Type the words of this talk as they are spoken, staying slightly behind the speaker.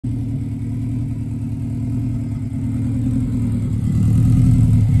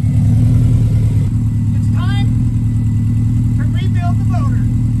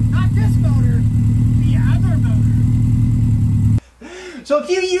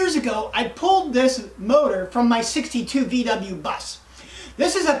few years ago, I pulled this motor from my 62 VW bus.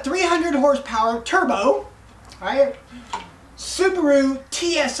 This is a 300 horsepower turbo, right? Subaru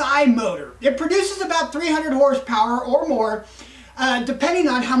TSI motor. It produces about 300 horsepower or more, depending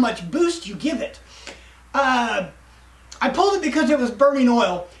on how much boost you give it. I pulled it because it was burning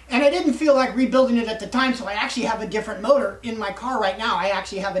oil, and I didn't feel like rebuilding it at the time, so I actually have a different motor in my car right now. I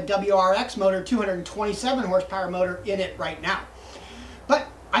actually have a WRX motor, 227 horsepower motor in it right now. But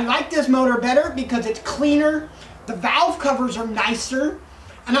I like this motor better because it's cleaner, the valve covers are nicer,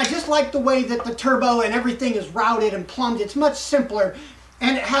 and I just like the way that the turbo and everything is routed and plumbed. It's much simpler,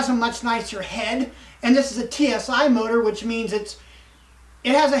 and it has a much nicer head. And this is a TSI motor, which means it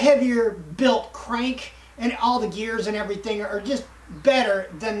has a heavier built crank, and all the gears and everything are just better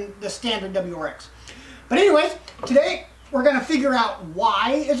than the standard WRX. But anyways, today we're going to figure out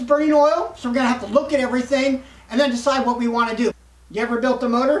why it's burning oil. So we're going to have to look at everything and then decide what we want to do. You ever built a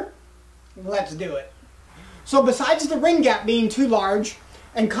motor? Let's do it. So besides the ring gap being too large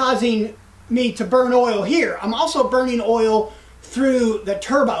and causing me to burn oil here, I'm also burning oil through the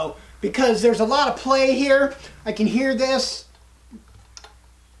turbo because there's a lot of play here. I can hear this.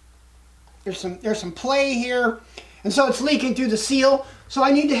 There's some play here, and so it's leaking through the seal. So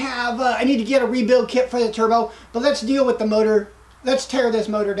I need to get a rebuild kit for the turbo. But let's deal with the motor. Let's tear this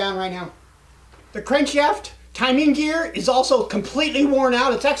motor down right now. The crankshaft timing gear is also completely worn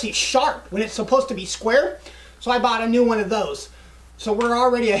out. It's actually sharp when it's supposed to be square. So I bought a new one of those. So we're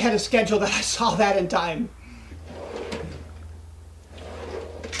already ahead of schedule that I saw that in time.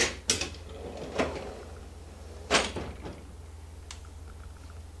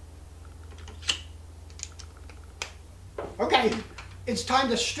 Okay, it's time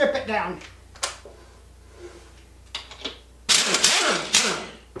to strip it down.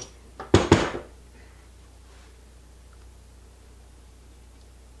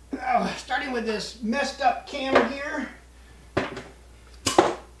 Starting with this messed up cam gear.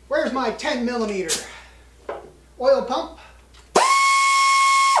 Where's my 10mm oil pump?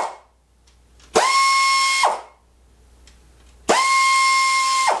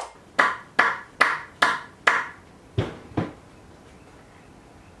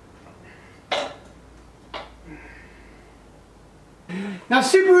 Now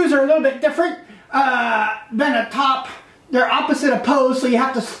Subarus are a little bit different than a top. They're opposite opposed, so you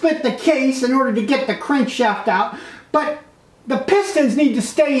have to split the case in order to get the crankshaft out. But the pistons need to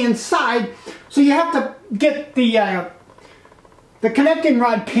stay inside, so you have to get the connecting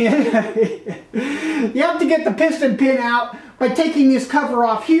rod pin. You have to get the piston pin out by taking this cover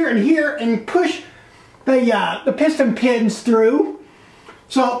off here and push the piston pins through.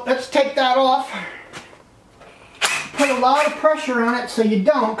 So let's take that off. Put a lot of pressure on it so you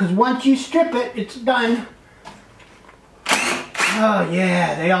don't, because once you strip it, it's done. Oh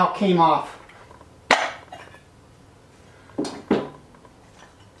yeah, they all came off.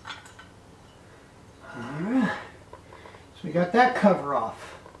 Alright, so we got that cover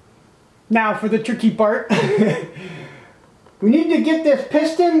off. Now for the tricky part. We need to get this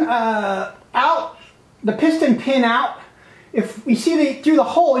piston out, the piston pin out. If we see through the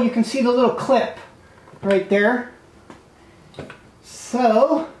hole, you can see the little clip right there.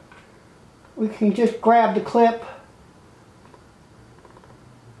 So we can just grab the clip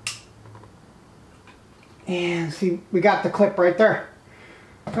and see, we got the clip right there.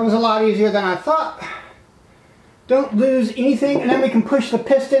 That was a lot easier than I thought. Don't lose anything, and then we can push the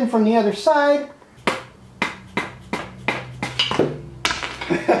piston from the other side.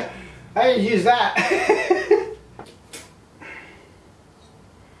 I didn't use that.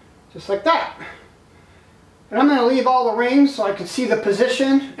 Just like that. And I'm going to leave all the rings so I can see the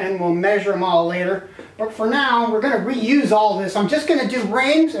position, and we'll measure them all later. But for now, we're going to reuse all this. I'm just going to do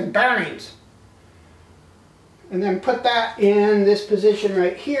rings and bearings. And then put that in this position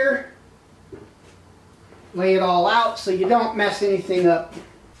right here. Lay it all out so you don't mess anything up.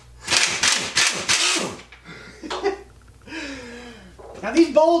 Now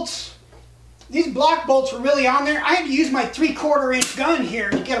these bolts, these block bolts were really on there. I had to use my 3/4 inch gun here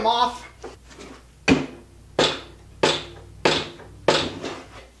to get them off.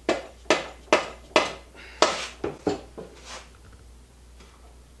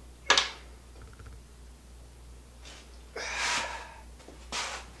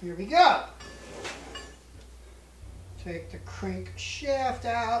 Here we go. Take the crank shaft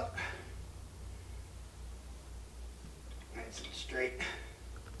out. Nice and straight.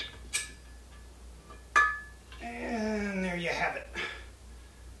 And there you have it.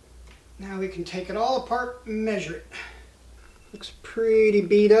 Now we can take it all apart and measure it. Looks pretty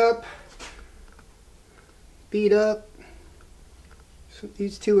beat up. So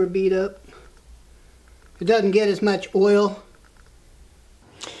these two are beat up. It doesn't get as much oil.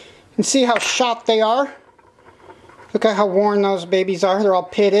 You can see how shot they are. Look at how worn those babies are. They're all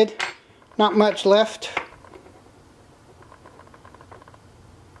pitted. Not much left.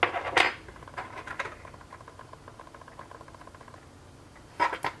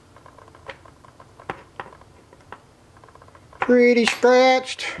 Pretty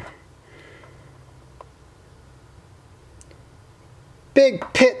scratched. Big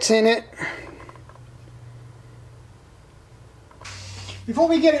pits in it. Before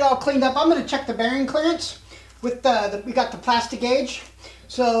we get it all cleaned up, I'm going to check the bearing clearance. With we got the plastic gauge.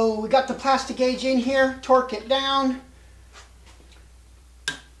 So we got the plastic gauge in here, torque it down.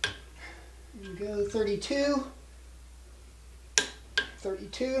 There we go, 32.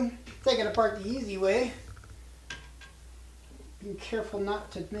 32. Take it apart the easy way. Be careful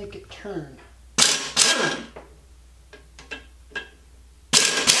not to make it turn.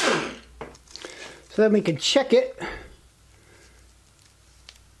 So then we can check it.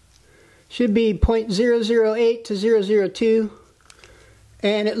 Should be 0.008 to 002,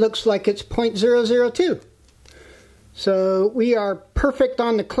 and it looks like it's 0.002. So we are perfect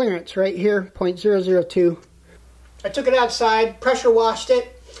on the clearance right here, 0.002. I took it outside, pressure washed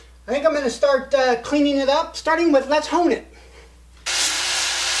it. I think I'm going to start cleaning it up, starting with let's hone it.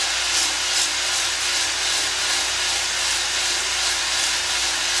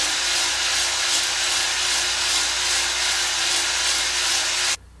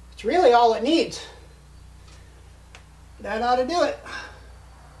 It's really all it needs. That ought to do it.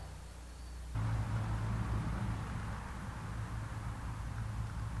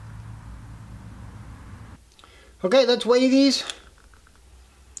 Okay, let's weigh these.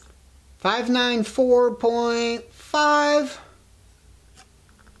 594.5.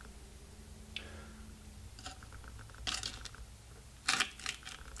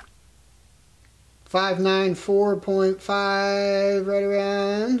 594.5, right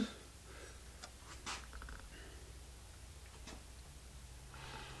around.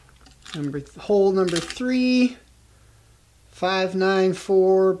 Hole number 3,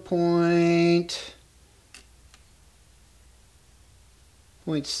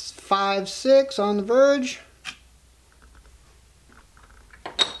 594.56 on the verge.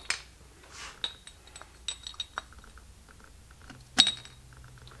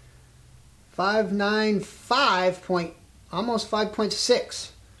 Almost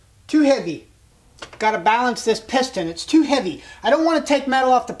 5.6. Too heavy. Got to balance this piston. It's too heavy. I don't want to take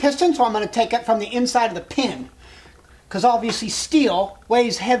metal off the piston, so I'm going to take it from the inside of the pin. Because obviously steel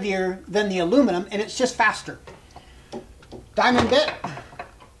weighs heavier than the aluminum, and it's just faster. Diamond bit.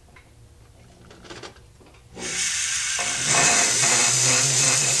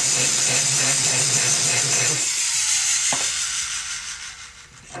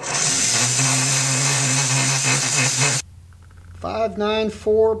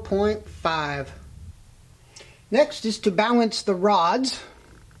 $594.5. Next is to balance the rods.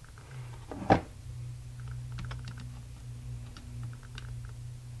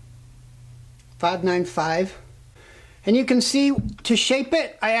 $595. And you can see to shape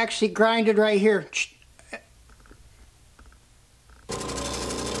it, I actually grinded right here.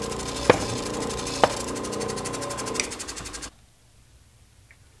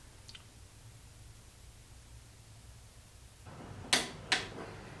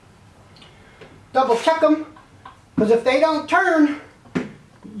 Double check them, because if they don't turn,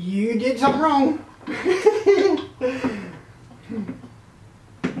 you did something wrong.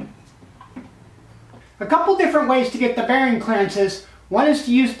 A couple different ways to get the bearing clearances. One is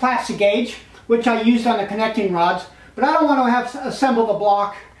to use plastic gauge, which I used on the connecting rods, but I don't want to have assemble the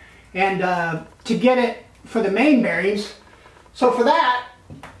block and to get it for the main bearings. So for that,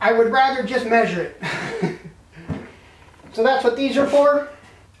 I would rather just measure it. So that's what these are for.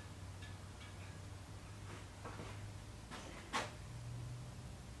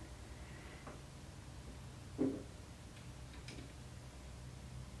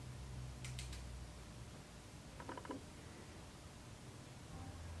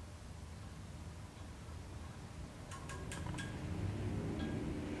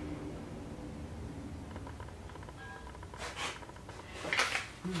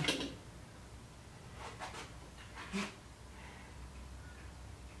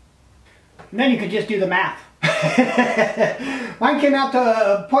 And then you could just do the math. Mine came out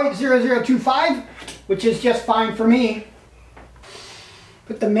to 0.0025, which is just fine for me.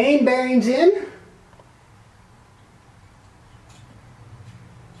 Put the main bearings in.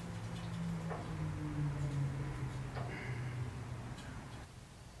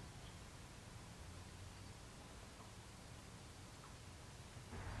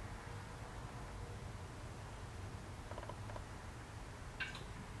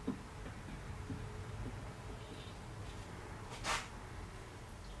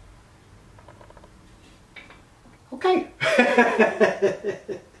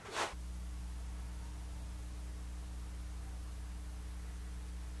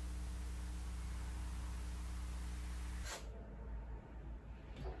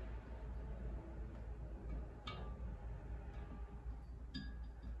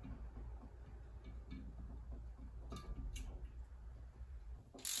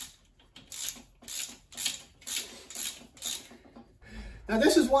 Now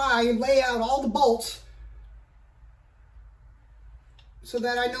this is why I lay out all the bolts so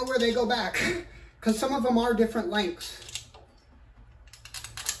that I know where they go back, because some of them are different lengths.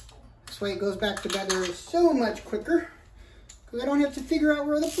 This way it goes back together so much quicker, because I don't have to figure out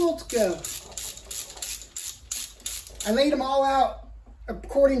where the bolts go. I laid them all out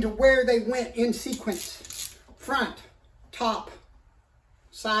according to where they went in sequence. Front, top,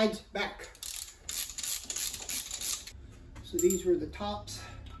 sides, back. So these were the tops.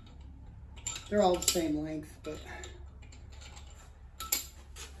 They're all the same length, but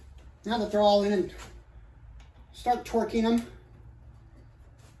now that they're all in, start torquing them.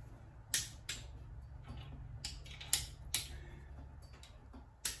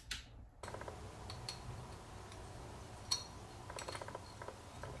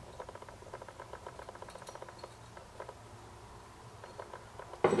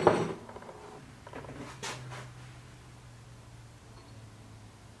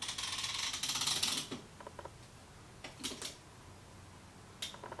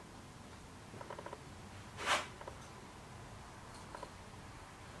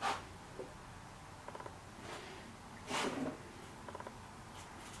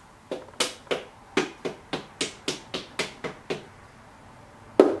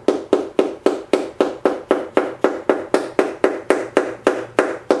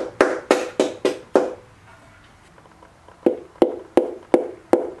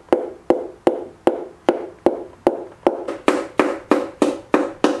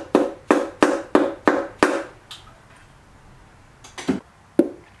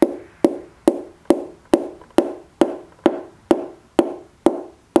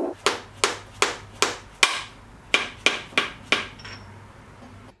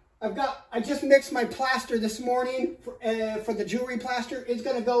 I just mixed my plaster this morning for the jewelry plaster. It's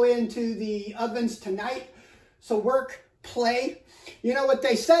going to go into the ovens tonight. So work, play. You know what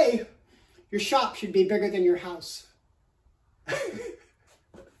they say, your shop should be bigger than your house.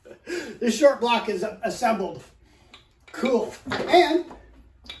 This short block is assembled. Cool. And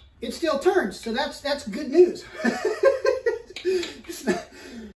it still turns, so that's good news.